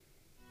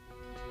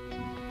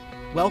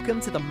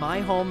Welcome to the My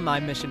Home, My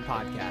Mission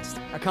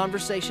podcast, a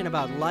conversation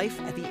about life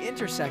at the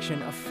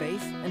intersection of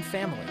faith and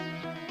family.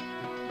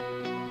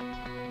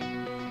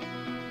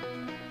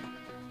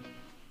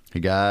 Hey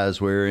guys,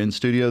 we're in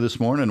studio this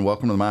morning.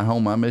 Welcome to the My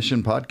Home, My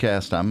Mission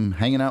podcast. I'm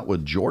hanging out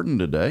with Jordan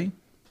today.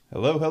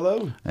 Hello,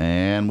 hello.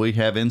 And we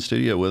have in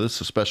studio with us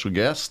a special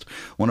guest,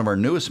 one of our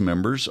newest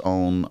members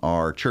on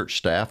our church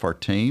staff, our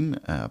team,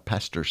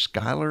 Pastor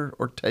Skylar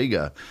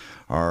Ortega,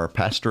 our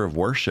pastor of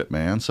worship,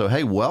 man. So,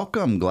 hey,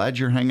 welcome. Glad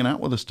you're hanging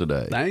out with us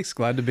today. Thanks.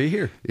 Glad to be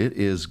here. It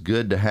is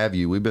good to have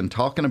you. We've been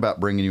talking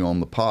about bringing you on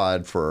the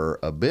pod for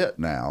a bit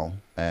now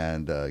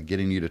and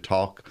getting you to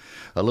talk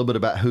a little bit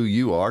about who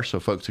you are so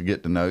folks will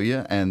get to know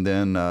you, and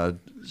then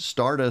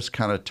start us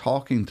kind of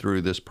talking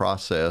through this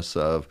process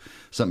of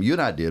something you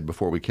and I did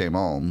before we came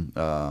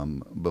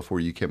on,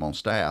 before you came on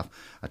staff.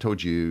 I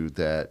told you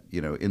that,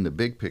 you know, in the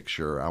big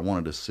picture, I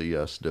wanted to see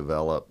us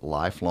develop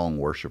lifelong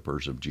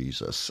worshipers of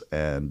Jesus.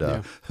 And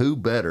who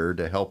better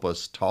to help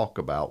us talk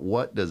about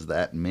what does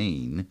that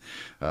mean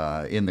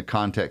in the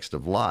context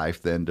of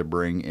life than to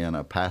bring in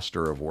a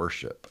pastor of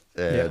worship.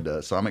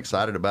 And so I'm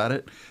excited about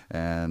it.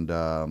 And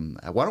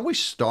why don't we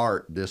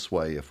start this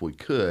way, if we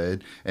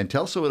could, and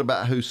tell us a bit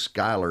about who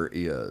Skylar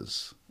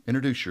is.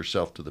 Introduce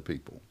yourself to the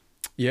people.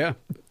 Yeah,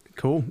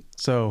 cool.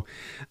 So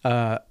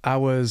I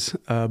was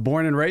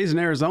born and raised in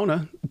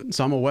Arizona,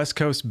 so I'm a West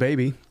Coast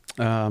baby.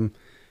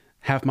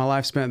 Half my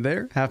life spent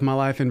there, half my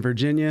life in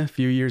Virginia, a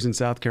few years in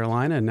South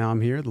Carolina, and now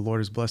I'm here. The Lord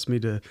has blessed me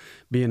to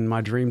be in my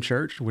dream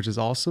church, which is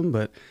awesome.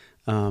 But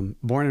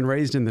born and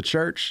raised in the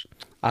church,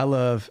 I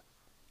love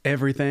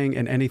everything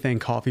and anything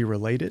coffee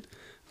related.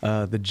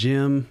 The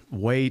gym,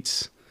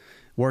 weights,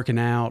 working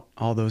out,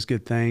 all those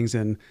good things,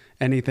 and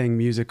anything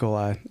musical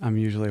I'm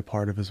usually a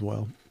part of as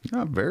well.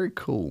 Oh, very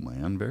cool,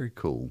 man. Very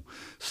cool.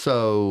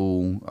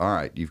 So, all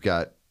right, you've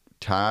got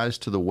ties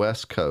to the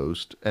West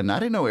Coast, and I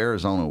didn't know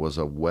Arizona was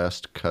a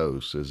West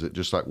Coast. Is it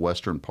just like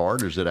western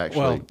part, or is it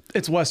actually? Well,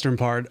 it's western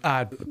part.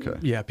 Okay.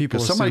 Yeah, people.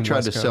 Because somebody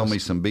tried West to sell Coast. me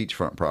some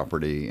beachfront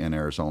property in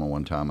Arizona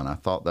one time, and I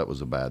thought that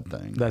was a bad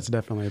thing. That's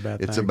definitely a bad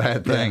thing. It's a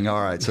bad thing. Yeah.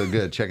 All right, so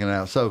good. Checking it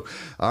out. So,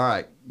 all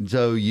right.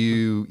 So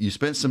you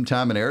spent some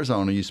time in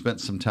Arizona. You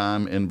spent some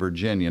time in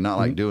Virginia. Not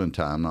like doing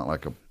time. Not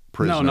like a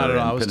prisoner. No, not at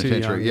all. in I was too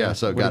penitentiary. young. Yeah.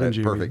 So Would've got been it.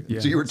 junior. Perfect. Yeah,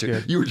 so you were it's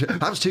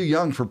good. I was too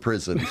young for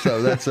prison.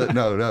 So that's it.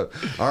 No.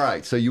 All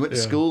right. So you went to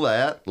school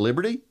at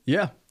Liberty.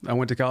 Yeah, I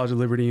went to college at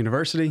Liberty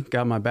University,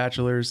 got my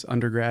bachelor's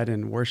undergrad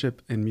in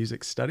worship and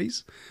music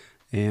studies,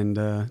 and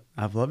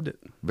I've loved it.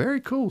 Very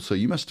cool. So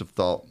you must have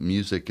thought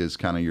music is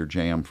kind of your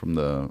jam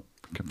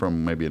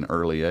from maybe an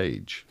early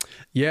age.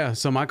 Yeah,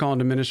 so my call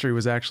into ministry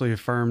was actually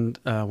affirmed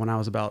when I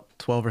was about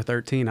 12 or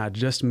 13. I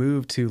just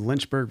moved to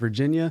Lynchburg,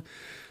 Virginia,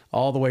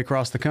 all the way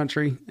across the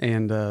country,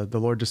 and the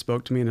Lord just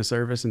spoke to me in a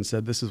service and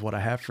said, "This is what I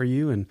have for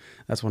you," and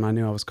that's when I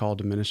knew I was called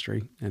to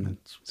ministry, and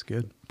it's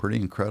good. Pretty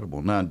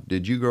incredible. Now,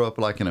 did you grow up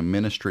like in a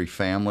ministry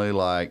family,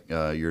 like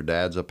your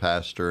dad's a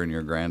pastor and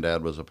your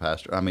granddad was a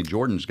pastor? I mean,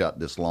 Jordan's got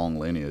this long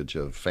lineage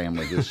of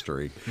family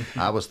history.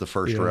 I was the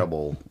first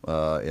rebel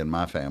in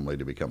my family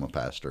to become a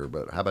pastor,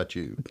 but how about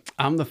you?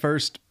 I'm the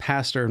first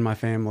pastor in my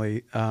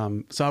family,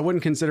 so I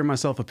wouldn't consider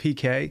myself a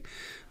PK,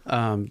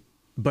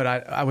 but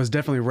I was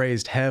definitely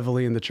raised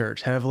heavily in the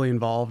church, heavily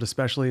involved,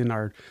 especially in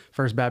our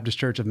First Baptist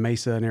Church of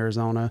Mesa in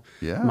Arizona.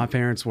 Yeah. My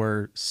parents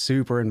were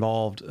super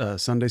involved,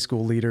 Sunday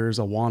school leaders,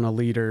 Awana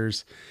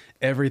leaders,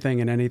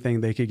 everything and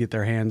anything they could get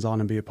their hands on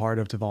and be a part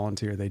of to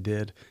volunteer, they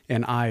did.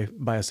 And I,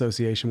 by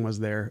association, was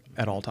there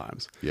at all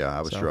times. Yeah,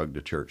 I was drugged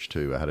to church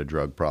too. I had a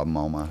drug problem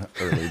all my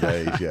early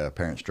days. Yeah,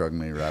 parents drugged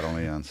me right on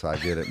in, so I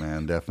get it,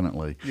 man,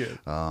 definitely. Good.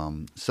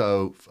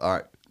 So, all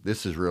right,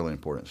 this is really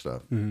important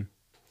stuff. Mm-hmm.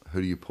 Who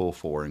do you pull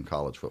for in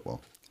college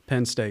football?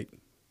 Penn State.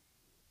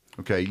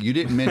 Okay, you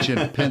didn't mention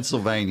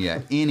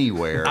Pennsylvania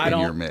anywhere in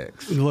your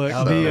mix. Look,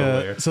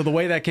 so the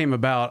way that came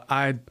about,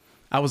 I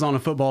was on a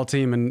football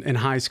team in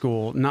high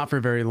school, not for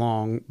very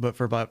long, but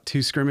for about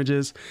 2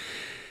 scrimmages.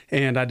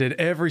 And I did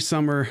every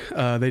summer,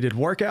 they did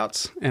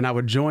workouts, and I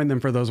would join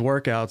them for those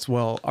workouts.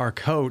 Well, our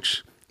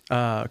coach,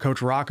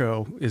 Coach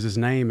Rocco is his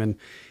name, and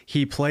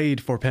he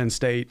played for Penn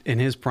State in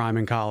his prime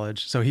in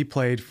college. So he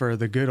played for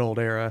the good old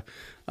era,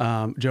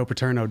 Joe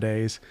Paterno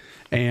days.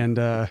 And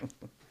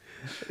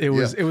it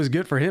was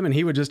good for him, and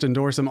he would just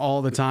endorse him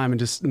all the time and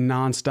just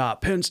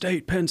nonstop, Penn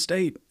State, Penn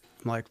State.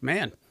 I'm like,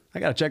 man, I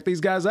got to check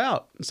these guys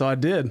out. So I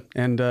did.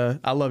 And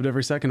I loved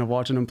every second of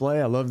watching them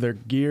play. I love their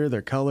gear,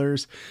 their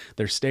colors,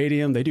 their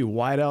stadium. They do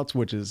whiteouts,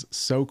 which is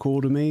so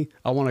cool to me.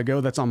 I want to go.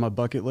 That's on my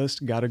bucket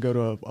list. Got to go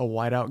to a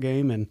whiteout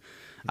game, and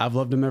I've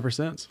loved them ever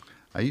since.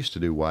 I used to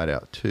do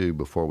whiteout too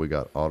before we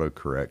got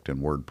autocorrect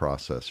and word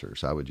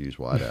processors. I would use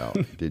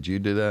whiteout. Did you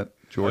do that,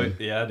 Jordan?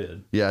 Yeah, I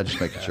did. Yeah, just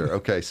making sure.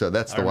 Okay, so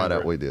that's the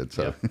whiteout we did.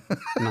 So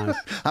Nice.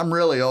 I'm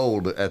really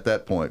old at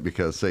that point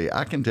because, see,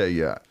 I can tell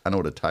you, I know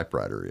what a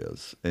typewriter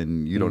is,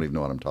 and you don't even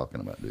know what I'm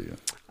talking about, do you?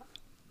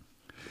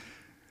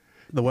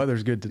 The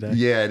weather's good today.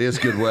 Yeah, it is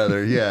good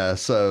weather. Yeah,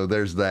 so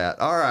there's that.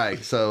 All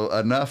right, so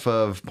enough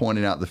of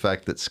pointing out the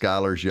fact that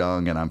Skylar's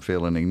young and I'm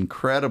feeling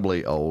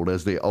incredibly old.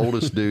 As the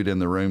oldest dude in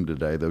the room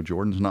today, though,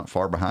 Jordan's not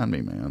far behind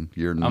me, man.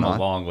 I'm a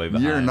long way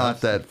behind. You're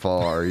not that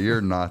far.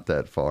 You're not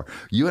that far.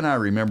 You and I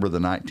remember the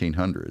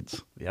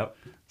 1900s. Yep.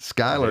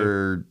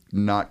 Skylar,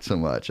 not so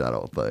much, I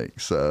don't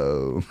think.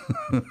 So,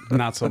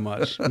 Not so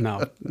much.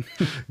 No.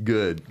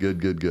 good.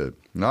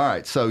 All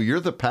right. So you're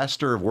the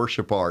pastor of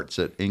worship arts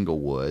at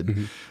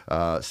Inglewood.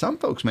 Some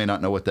folks may not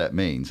know what that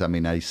means. I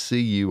mean, I see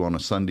you on a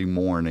Sunday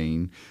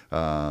morning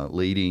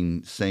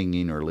leading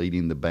singing or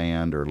leading the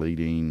band or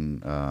leading,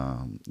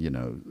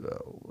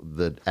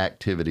 the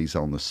activities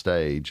on the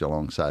stage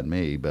alongside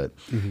me. But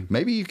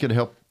maybe you could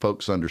help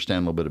folks understand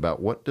a little bit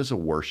about what does a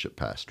worship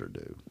pastor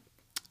do?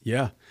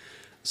 Yeah.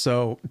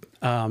 So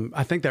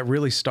I think that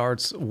really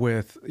starts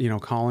with,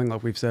 calling,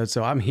 like we've said.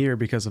 So I'm here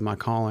because of my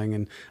calling,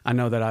 and I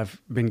know that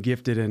I've been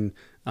gifted, and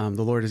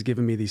the Lord has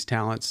given me these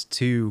talents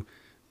to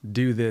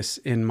do this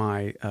in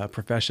my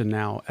profession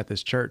now at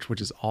this church, which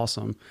is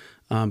awesome.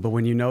 But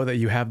when you know that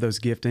you have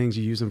those giftings,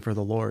 you use them for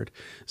the Lord.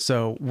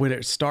 So when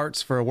it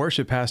starts for a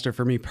worship pastor,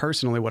 for me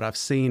personally, what I've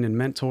seen in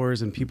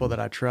mentors and people that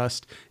I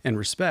trust and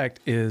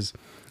respect is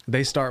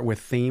they start with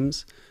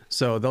themes.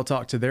 So they'll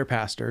talk to their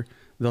pastor.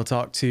 They'll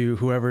talk to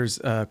whoever's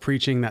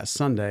preaching that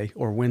Sunday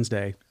or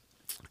Wednesday,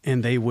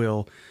 and they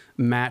will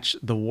match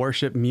the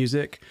worship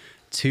music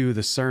to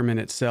the sermon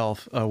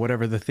itself,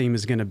 whatever the theme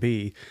is going to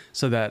be,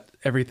 so that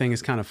everything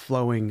is kind of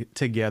flowing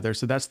together.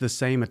 So that's the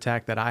same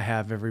attack that I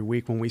have every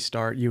week when we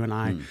start. You and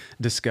I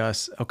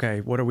discuss,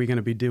 okay, what are we going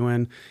to be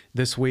doing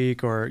this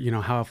week, or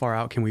how far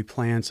out can we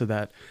plan so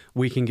that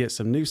we can get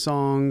some new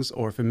songs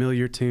or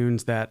familiar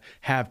tunes that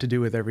have to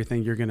do with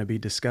everything you're going to be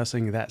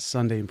discussing that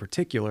Sunday in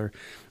particular,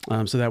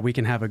 so that we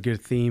can have a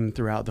good theme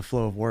throughout the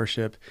flow of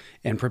worship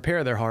and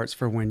prepare their hearts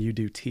for when you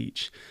do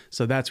teach.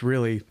 So that's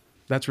really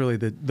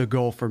the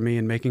goal for me,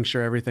 in making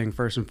sure everything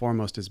first and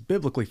foremost is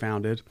biblically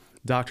founded,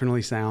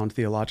 doctrinally sound,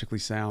 theologically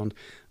sound.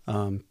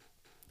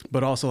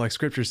 But also, like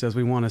Scripture says,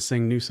 we want to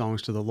sing new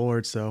songs to the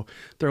Lord. So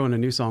throw in a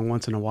new song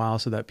once in a while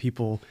so that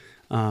people,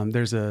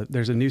 there's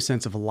a new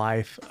sense of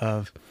life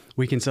of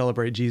we can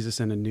celebrate Jesus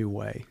in a new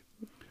way.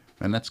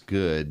 And that's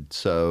good.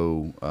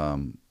 So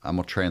I'm going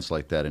to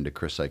translate that into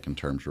Chris Aiken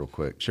terms real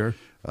quick. Sure.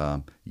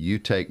 You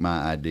take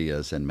my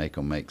ideas and make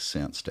them make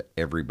sense to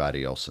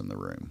everybody else in the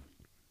room.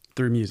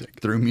 Through music.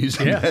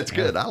 Yeah. That's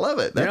good. I love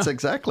it. That's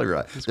exactly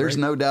right. There's great.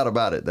 No doubt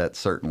about it. That's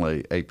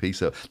certainly a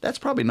piece of. That's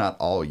probably not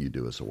all you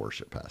do as a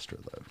worship pastor,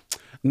 though.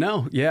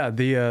 No, yeah.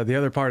 The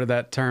other part of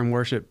that term,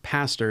 worship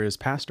pastor, is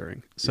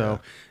pastoring.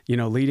 So,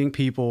 leading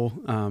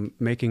people,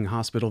 making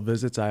hospital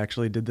visits. I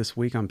actually did this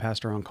week on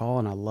Pastor on Call,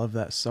 and I love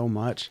that so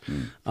much.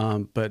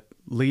 But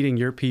leading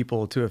your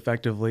people to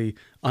effectively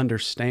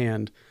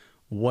understand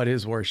what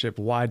is worship,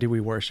 why do we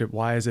worship,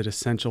 why is it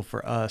essential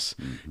for us,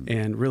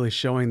 and really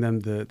showing them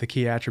the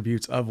key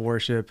attributes of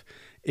worship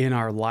in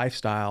our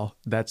lifestyle.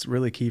 That's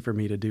really key for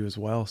me to do as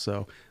well.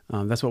 So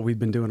that's what we've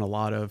been doing a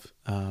lot of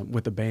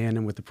with the band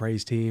and with the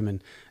praise team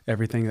and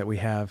everything that we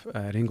have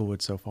at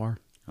Inglewood so far.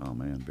 Oh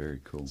man,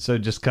 very cool. So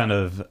just kind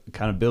of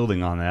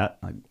building on that,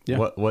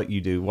 what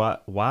you do,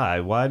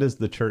 why does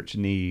the church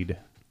need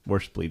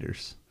worship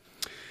leaders?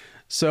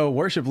 So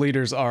worship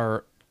leaders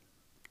are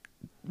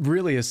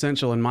really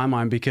essential in my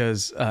mind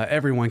because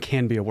everyone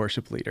can be a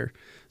worship leader.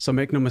 So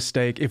make no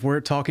mistake, if we're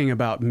talking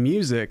about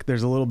music,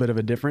 there's a little bit of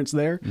a difference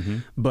there,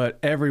 but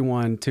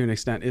everyone to an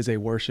extent is a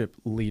worship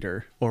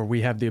leader, or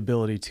we have the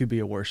ability to be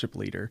a worship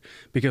leader,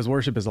 because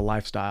worship is a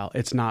lifestyle.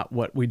 It's not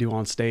what we do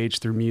on stage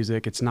through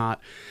music. It's not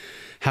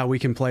how we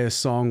can play a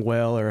song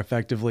well or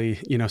effectively,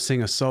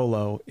 sing a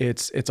solo.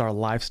 It's our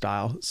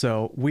lifestyle.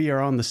 So we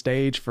are on the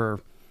stage for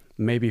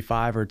maybe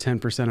 5 or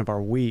 10% of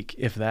our week,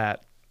 if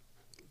that.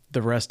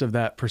 The rest of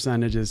that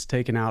percentage is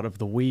taken out of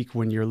the week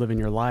when you're living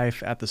your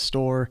life at the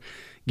store,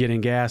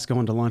 getting gas,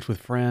 going to lunch with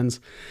friends.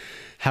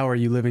 How are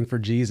you living for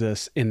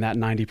Jesus in that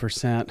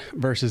 90%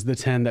 versus the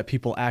 10 that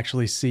people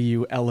actually see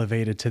you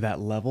elevated to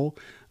that level?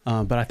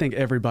 But I think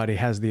everybody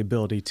has the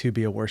ability to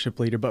be a worship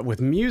leader. But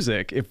with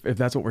music, if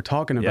that's what we're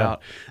talking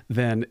about,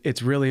 then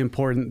it's really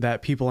important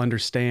that people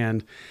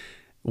understand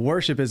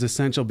worship is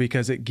essential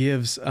because it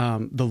gives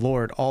the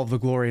Lord all of the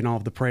glory and all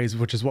of the praise,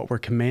 which is what we're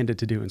commanded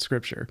to do in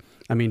Scripture.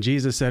 I mean,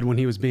 Jesus said when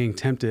he was being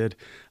tempted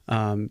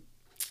in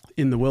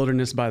the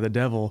wilderness by the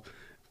devil,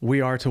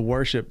 we are to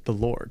worship the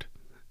Lord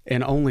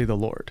and only the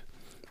Lord.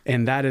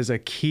 And that is a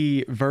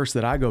key verse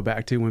that I go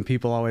back to when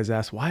people always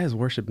ask, why is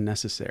worship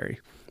necessary?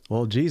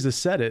 Well, Jesus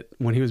said it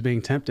when he was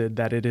being tempted,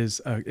 that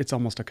it's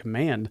almost a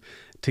command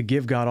to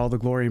give God all the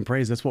glory and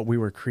praise. That's what we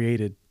were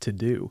created to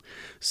do.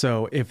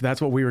 So if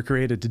that's what we were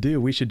created to do,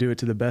 we should do it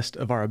to the best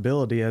of our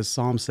ability. As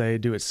Psalms say,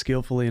 do it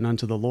skillfully and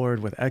unto the Lord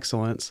with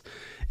excellence.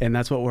 And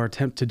that's what we're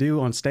attempt to do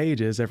on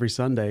stages every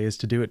Sunday, is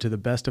to do it to the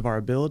best of our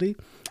ability,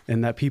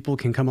 and that people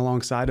can come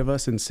alongside of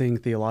us and sing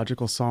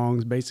theological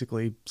songs,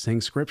 basically sing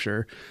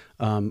Scripture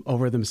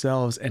over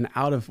themselves. And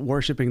out of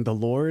worshiping the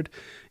Lord,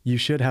 you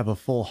should have a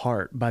full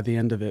heart by the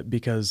end of it,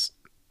 because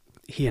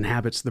he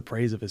inhabits the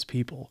praise of his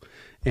people.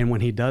 And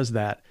when he does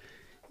that,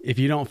 if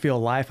you don't feel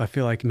life, I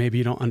feel like maybe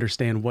you don't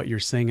understand what you're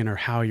singing or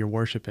how you're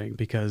worshiping,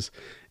 because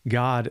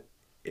God,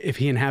 if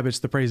he inhabits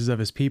the praises of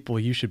his people,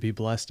 you should be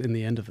blessed in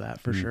the end of that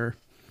for sure.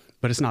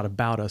 But it's not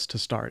about us to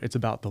start. It's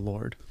about the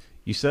Lord.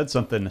 You said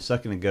something a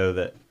second ago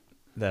that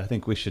I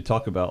think we should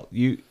talk about.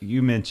 You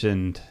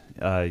mentioned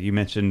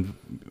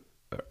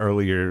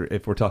earlier,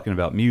 if we're talking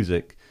about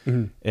music,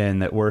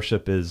 and that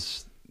worship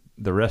is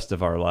the rest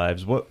of our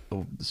lives.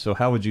 So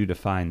how would you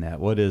define that?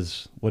 What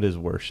is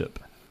worship?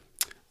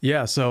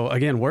 Yeah. So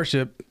again,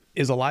 worship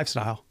is a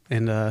lifestyle,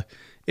 and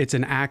it's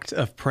an act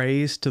of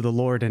praise to the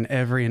Lord in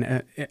every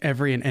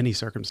and any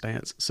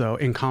circumstance. So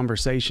in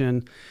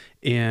conversation,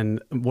 in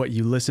what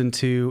you listen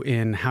to,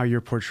 in how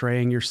you're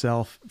portraying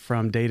yourself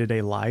from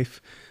day-to-day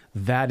life,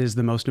 that is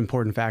the most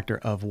important factor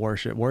of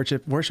worship.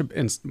 Worship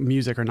and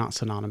music are not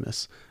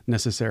synonymous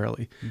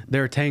necessarily.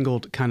 They're a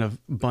tangled kind of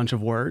bunch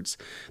of words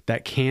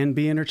that can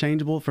be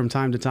interchangeable from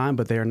time to time,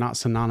 but they are not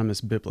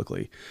synonymous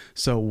biblically.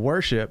 So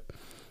worship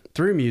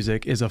through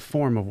music is a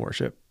form of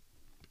worship.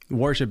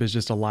 Worship is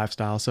just a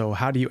lifestyle. So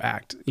how do you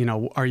act?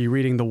 Are you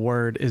reading the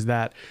word? Is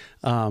that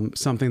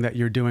something that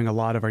you're doing a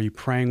lot of? Are you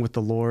praying with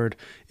the Lord?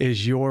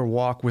 Is your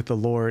walk with the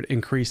Lord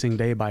increasing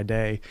day by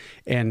day?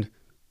 And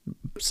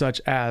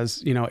such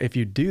as, if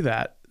you do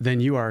that, then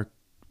you are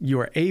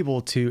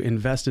able to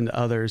invest into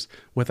others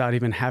without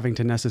even having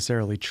to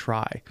necessarily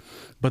try.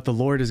 But the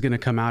Lord is going to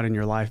come out in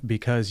your life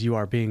because you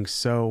are being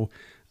so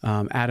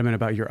adamant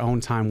about your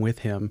own time with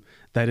him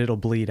that it'll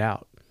bleed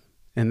out.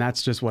 And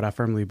that's just what I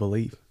firmly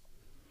believe.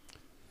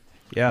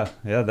 Yeah,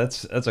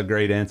 that's a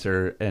great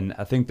answer. And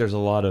I think there's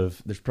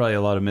probably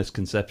a lot of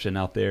misconception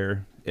out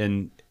there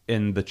in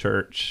the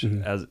church,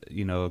 as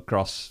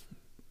across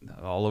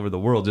all over the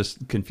world,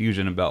 just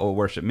confusion about what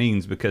worship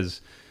means,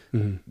 because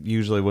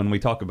usually when we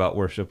talk about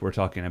worship, we're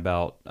talking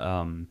about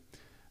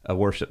a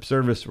worship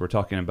service, we're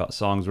talking about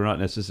songs. We're not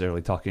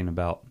necessarily talking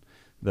about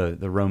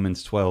the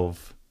Romans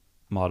 12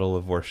 model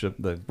of worship,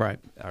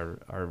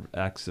 our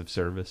acts of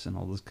service and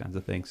all those kinds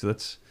of things. So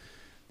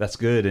that's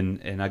good,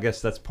 and I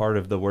guess that's part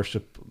of the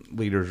worship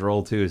leader's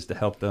role too, is to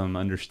help them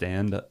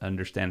understand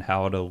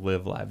how to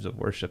live lives of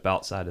worship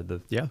outside of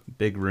the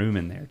big room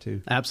in there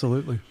too.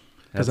 Absolutely.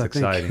 That's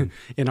exciting. Think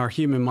in our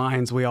human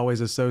minds, we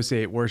always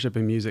associate worship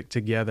and music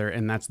together,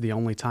 and that's the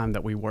only time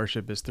that we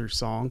worship is through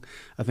song.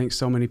 I think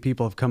so many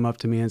people have come up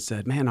to me and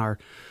said, "Man, our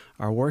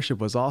worship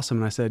was awesome."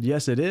 And I said,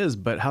 "Yes, it is,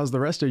 but how's the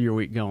rest of your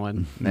week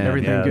going?"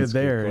 Everything good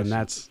there? And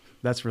that's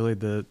really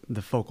the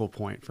focal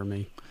point for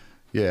me.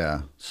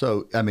 Yeah.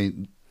 So, I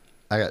mean,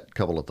 I got a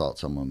couple of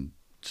thoughts. I'm going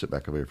to sit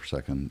back over here for a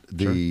second.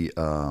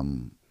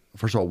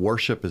 First of all,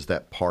 worship is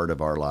that part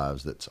of our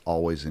lives that's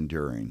always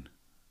enduring.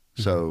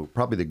 So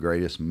probably the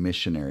greatest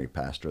missionary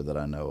pastor that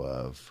I know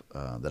of,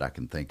 that I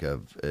can think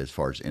of as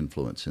far as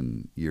influence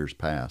in years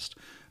past,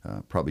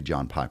 probably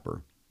John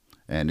Piper.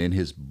 And in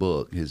his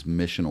book, his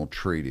missional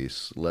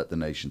treatise, Let the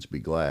Nations Be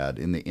Glad,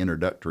 in the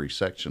introductory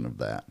section of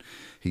that,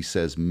 he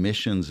says,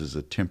 missions is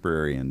a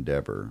temporary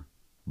endeavor,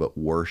 but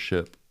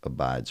worship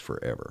abides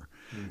forever.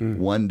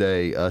 One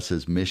day, us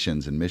as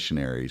missions and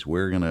missionaries,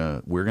 we're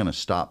gonna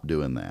stop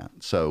doing that.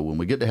 So when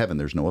we get to heaven,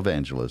 there's no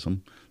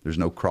evangelism, there's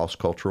no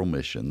cross-cultural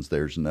missions,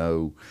 there's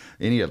no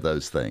any of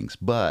those things.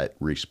 But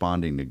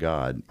responding to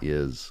God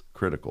is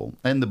critical.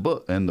 And the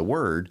book and the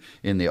word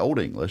in the Old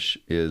English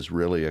is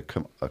really a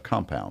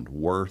compound.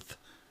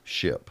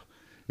 Worth-ship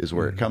is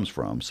where it comes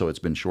from. So it's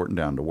been shortened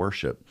down to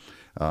worship.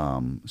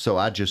 So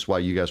while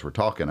you guys were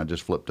talking, I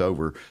just flipped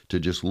over to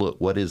just look,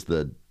 what is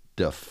the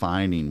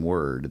defining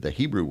word, the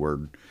Hebrew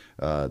word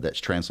that's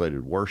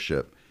translated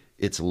worship.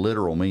 Its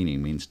literal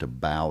meaning means to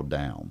bow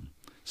down.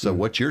 So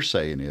what you're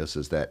saying is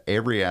that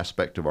every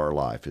aspect of our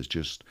life is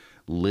just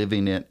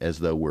living it as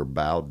though we're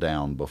bowed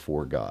down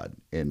before God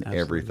in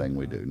everything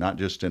we do, not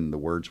just in the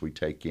words we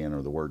take in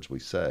or the words we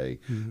say,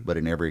 but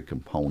in every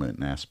component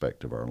and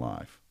aspect of our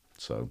life.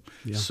 So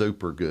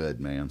super good,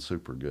 man,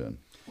 super good.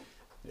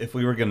 If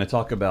we were going to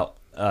talk about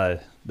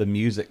the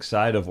music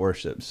side of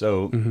worship,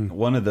 so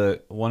one of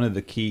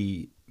the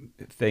key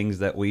things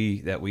that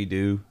we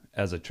do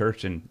as a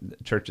church, and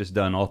the church has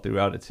done all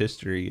throughout its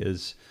history,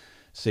 is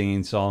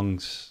singing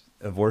songs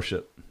of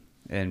worship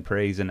and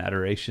praise and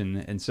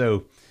adoration. And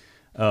so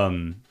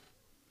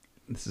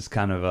this is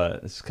kind of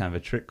a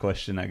trick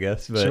question, I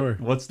guess, but sure.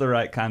 What's the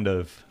right kind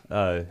of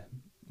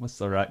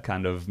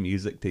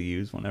music to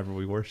use whenever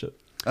we worship?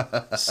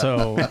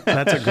 So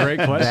that's a great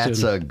question.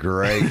 That's a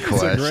great question.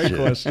 That's a great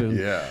question.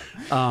 Yeah.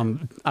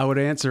 I would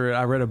answer it.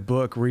 I read a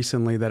book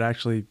recently that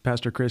actually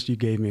Pastor Chris, you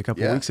gave me a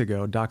couple of weeks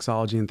ago,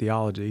 Doxology and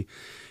Theology.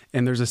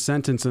 And there's a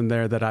sentence in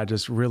there that I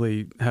just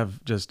really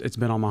it's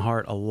been on my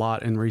heart a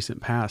lot in recent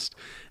past.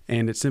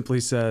 And it simply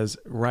says,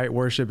 right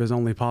worship is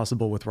only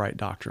possible with right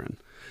doctrine.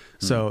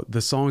 So the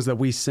songs that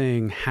we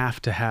sing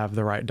have to have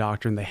the right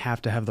doctrine. They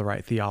have to have the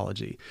right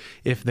theology.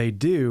 If they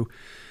do,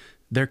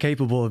 they're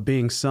capable of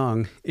being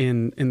sung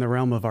in the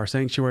realm of our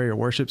sanctuary or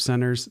worship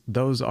centers.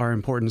 Those are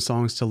important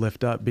songs to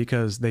lift up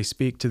because they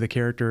speak to the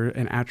character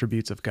and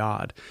attributes of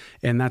God.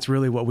 And that's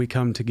really what we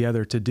come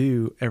together to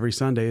do every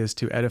Sunday, is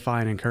to edify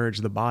and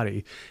encourage the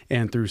body.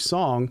 And through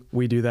song,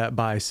 we do that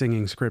by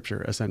singing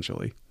scripture,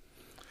 essentially.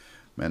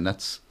 Man,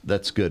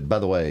 that's good. By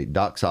the way,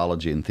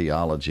 Doxology and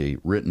Theology,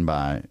 written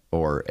by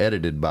or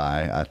edited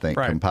by, I think,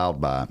 Right.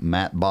 compiled by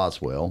Matt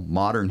Boswell,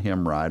 modern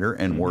hymn writer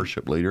and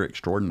worship leader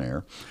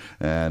extraordinaire,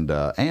 and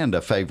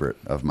a favorite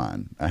of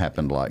mine. I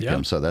happen to like Yeah.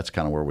 him, so that's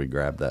kind of where we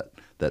grabbed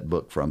that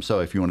book from. So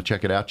if you want to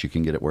check it out, you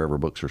can get it wherever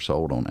books are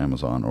sold, on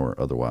Amazon or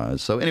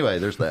otherwise. So anyway,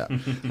 there's that.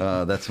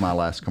 That's my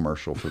last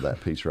commercial for that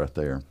piece right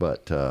there.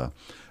 But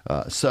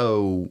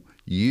so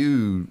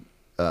you.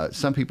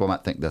 Some people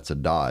might think that's a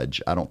dodge.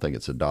 I don't think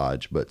it's a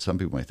dodge, but some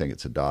people may think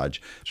it's a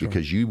dodge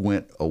because you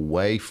went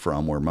away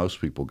from where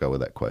most people go with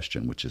that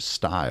question, which is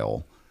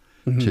style,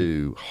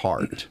 to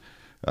heart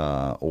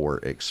or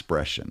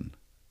expression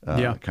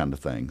kind of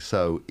thing.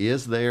 So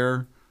is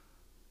there,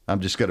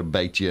 I'm just going to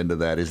bait you into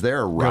that. Is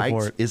there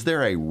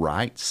a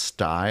right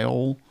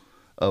style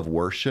of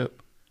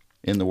worship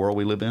in the world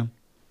we live in?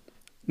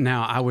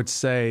 Now, I would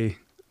say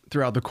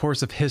throughout the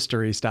course of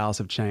history, styles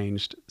have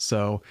changed.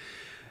 So,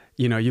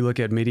 you know, you look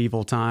at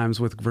medieval times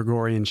with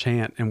Gregorian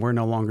chant, and we're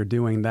no longer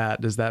doing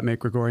that. Does that make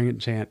Gregorian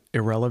chant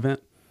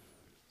irrelevant?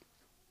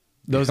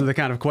 Those are the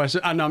kind of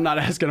questions. I know I'm not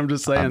asking. I'm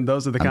just saying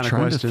those are the kind of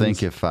questions. I'm trying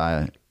to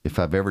think if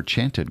I've ever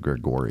chanted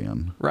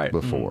Gregorian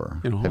before.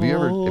 You know, Have you?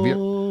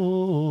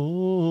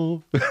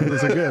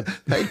 Those are good.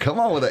 Hey, come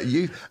on with that.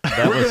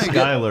 That was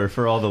Skylar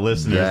for all the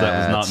listeners.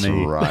 That was not me.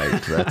 That's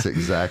right. That's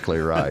exactly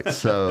right.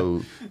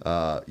 So,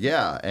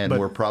 and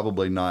we're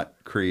probably not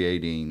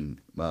creating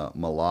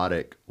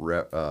melodic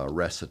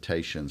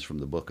recitations from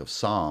the book of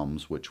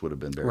Psalms, which would have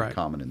been very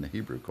common in the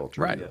Hebrew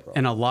culture. Right.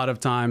 And a lot of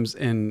times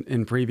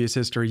in previous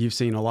history, you've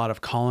seen a lot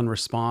of call and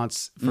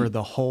response for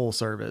the whole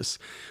service,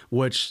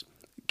 which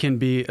can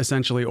be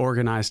essentially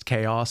organized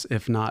chaos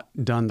if not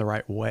done the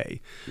right way.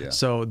 Yeah.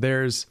 So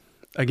there's,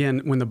 again,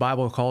 when the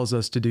Bible calls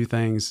us to do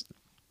things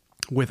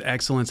with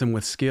excellence and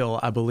with skill,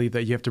 I believe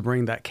that you have to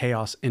bring that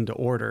chaos into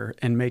order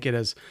and make it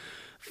as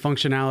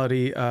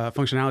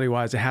functionality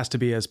wise, it has to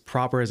be as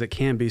proper as it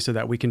can be so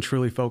that we can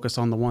truly focus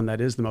on the one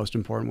that is the most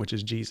important, which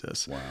is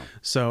Jesus. Wow.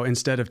 So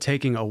instead of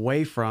taking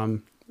away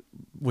from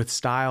with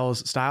style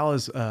is,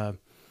 I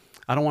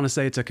don't want to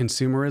say it's a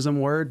consumerism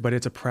word, but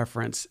it's a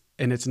preference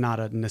and it's not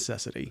a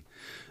necessity.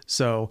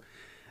 So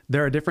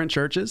there are different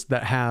churches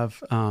that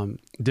have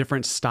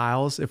different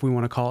styles, if we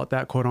want to call it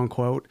that, quote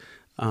unquote.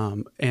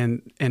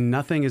 And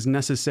nothing is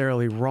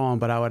necessarily wrong,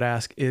 but I would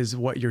ask, is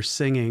what you're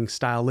singing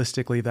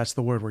stylistically, that's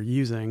the word we're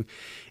using,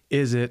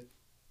 is it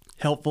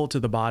helpful to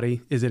the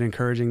body? Is it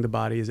encouraging the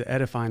body? Is it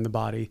edifying the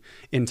body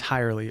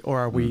entirely? Or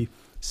are we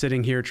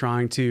sitting here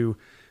trying to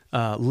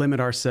limit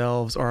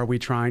ourselves, or are we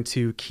trying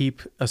to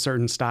keep a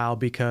certain style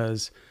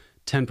because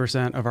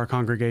 10% of our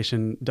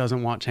congregation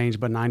doesn't want change,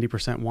 but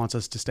 90% wants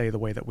us to stay the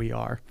way that we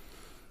are?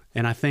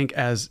 And I think,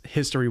 as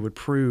history would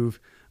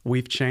prove,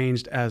 we've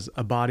changed as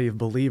a body of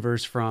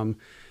believers from,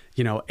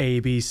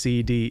 A, B,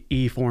 C, D,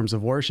 E forms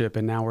of worship.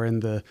 And now we're in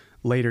the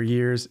later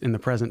years in the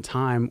present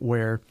time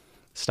where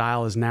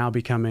style is now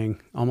becoming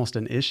almost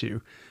an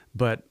issue,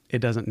 but it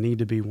doesn't need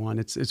to be one.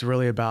 It's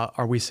really about,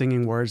 are we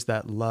singing words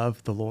that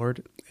love the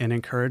Lord and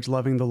encourage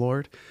loving the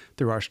Lord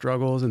through our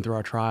struggles and through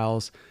our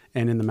trials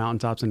and in the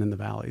mountaintops and in the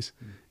valleys?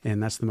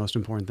 And that's the most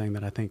important thing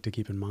that I think to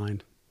keep in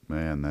mind.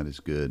 Man, that is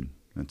good.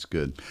 That's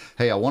good.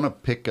 Hey, I want to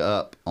pick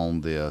up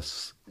on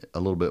this a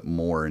little bit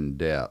more in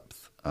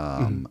depth.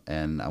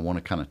 And I want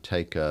to kind of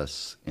take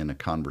us in a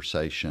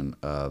conversation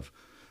of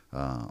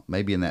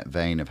maybe in that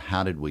vein of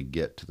how did we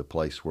get to the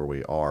place where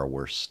we are,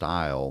 where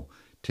style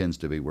tends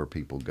to be where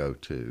people go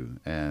to.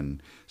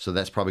 And so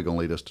that's probably going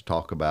to lead us to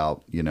talk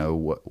about,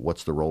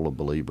 what's the role of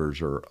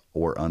believers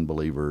or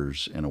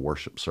unbelievers in a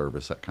worship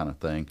service, that kind of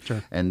thing.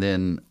 Sure. And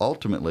then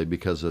ultimately,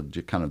 because of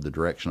kind of the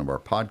direction of our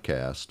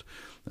podcast,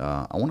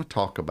 I want to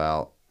talk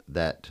about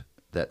that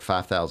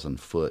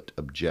 5,000-foot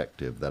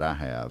objective that I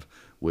have,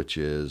 which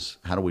is,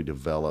 how do we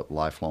develop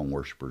lifelong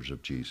worshipers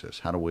of Jesus?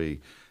 How do we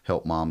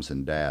help moms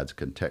and dads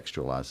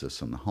contextualize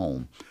this in the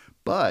home?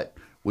 But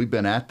we've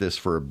been at this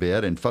for a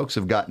bit, and folks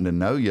have gotten to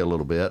know you a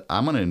little bit.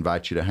 I'm going to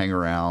invite you to hang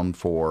around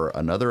for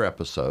another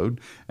episode,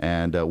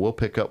 and we'll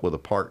pick up with a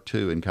part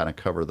 2 and kind of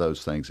cover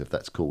those things, if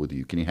that's cool with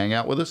you. Can you hang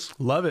out with us?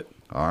 Love it.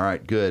 All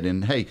right, good.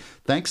 And hey,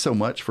 thanks so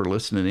much for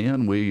listening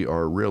in. We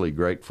are really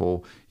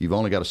grateful. You've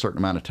only got a certain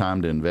amount of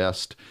time to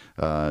invest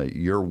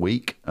your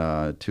week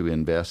to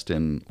invest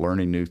in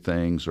learning new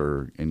things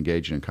or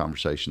engaging in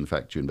conversation. The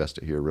fact that you invest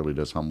it here really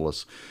does humble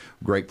us.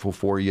 Grateful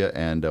for you,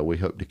 and we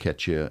hope to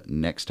catch you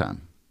next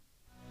time.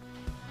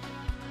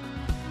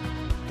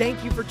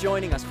 Thank you for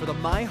joining us for the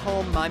My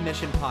Home, My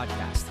Mission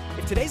podcast.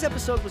 If today's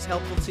episode was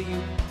helpful to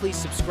you, please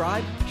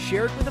subscribe,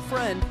 share it with a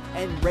friend,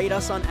 and rate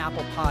us on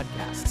Apple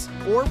Podcasts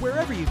or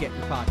wherever you get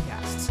your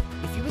podcasts.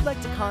 If you would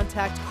like to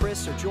contact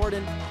Chris or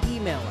Jordan,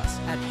 email us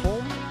at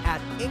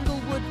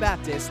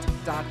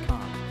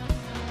home@inglewoodbaptist.com.